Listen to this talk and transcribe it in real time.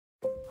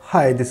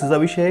Hi, this is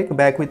Abhishek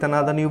back with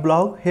another new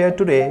vlog. Here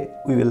today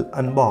we will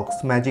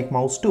unbox Magic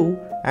Mouse 2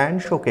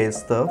 and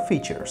showcase the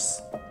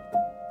features.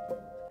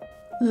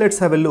 Let's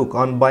have a look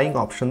on buying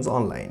options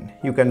online.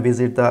 You can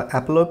visit the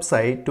Apple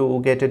website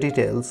to get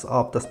details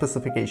of the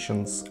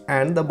specifications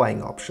and the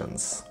buying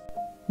options.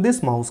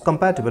 This mouse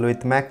compatible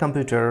with Mac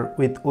computer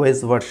with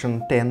OS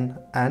version 10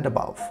 and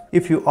above.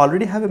 If you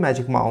already have a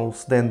Magic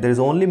Mouse, then there is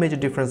only major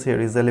difference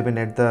here is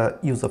eliminate the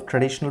use of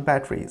traditional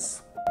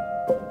batteries.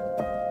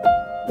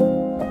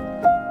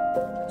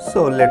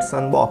 So let's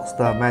unbox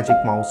the Magic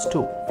Mouse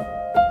 2.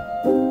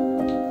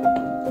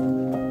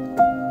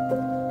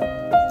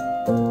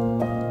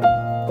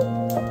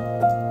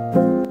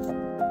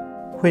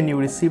 When you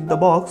receive the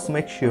box,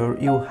 make sure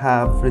you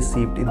have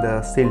received in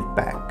the sealed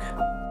pack.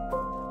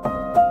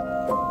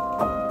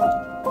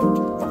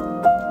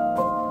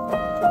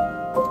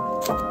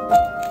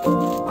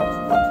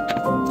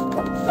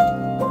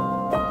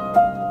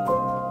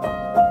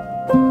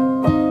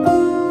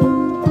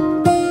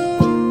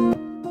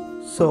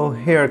 So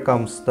here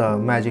comes the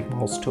Magic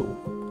Mouse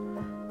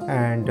 2,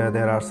 and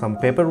there are some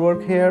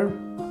paperwork here,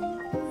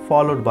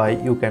 followed by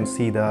you can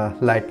see the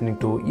lightning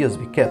to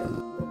USB cable.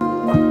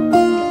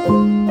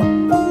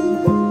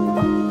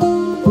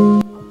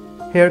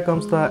 Here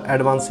comes the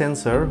advanced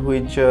sensor,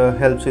 which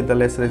helps with the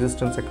less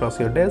resistance across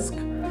your desk.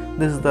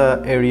 This is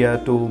the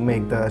area to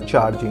make the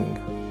charging,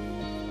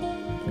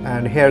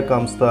 and here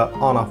comes the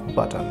on-off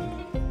button.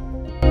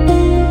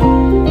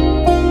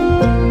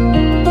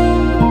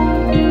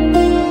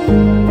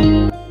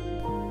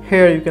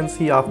 Here you can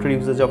see after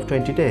usage of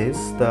 20 days,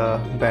 the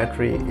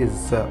battery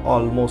is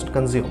almost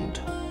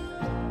consumed.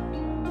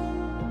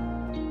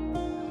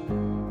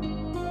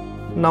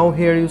 Now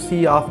here you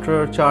see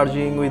after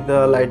charging with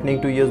the lightning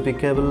to USB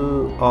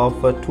cable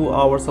of 2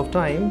 hours of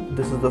time,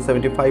 this is the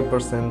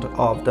 75%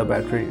 of the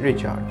battery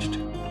recharged.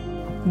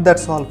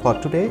 That's all for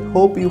today.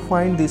 Hope you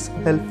find this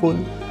helpful.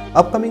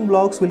 Upcoming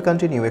vlogs will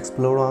continue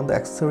explore on the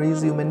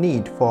accessories you may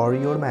need for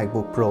your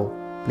MacBook Pro.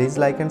 Please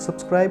like and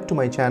subscribe to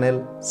my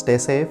channel. Stay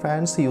safe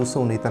and see you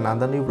soon with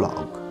another new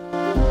vlog.